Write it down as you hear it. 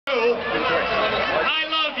I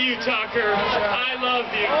love you, Tucker. I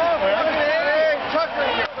love you.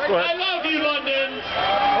 I love you, London.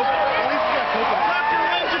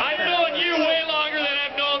 I've known you way longer than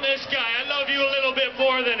I've known this guy. I love you a little bit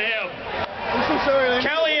more than him.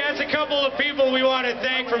 Kelly has a couple of people we want to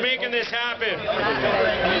thank for making this happen.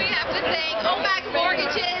 We have to thank AVI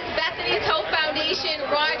Mortgages, Bethany's Hope Foundation,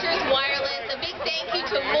 Rogers Wireless. A big thank you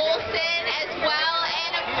to Molson as well,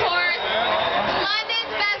 and of course,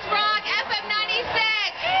 London's Best Rock, FM 96.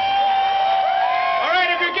 All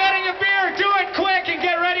right, if you're getting a beer, do it quick and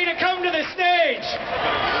get ready to come to the stage.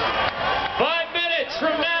 5 minutes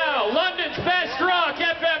from now, London's Best Rock,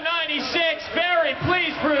 FM 96. Very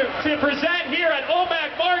pleased to present here at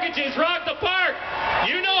AVI Mortgages Rock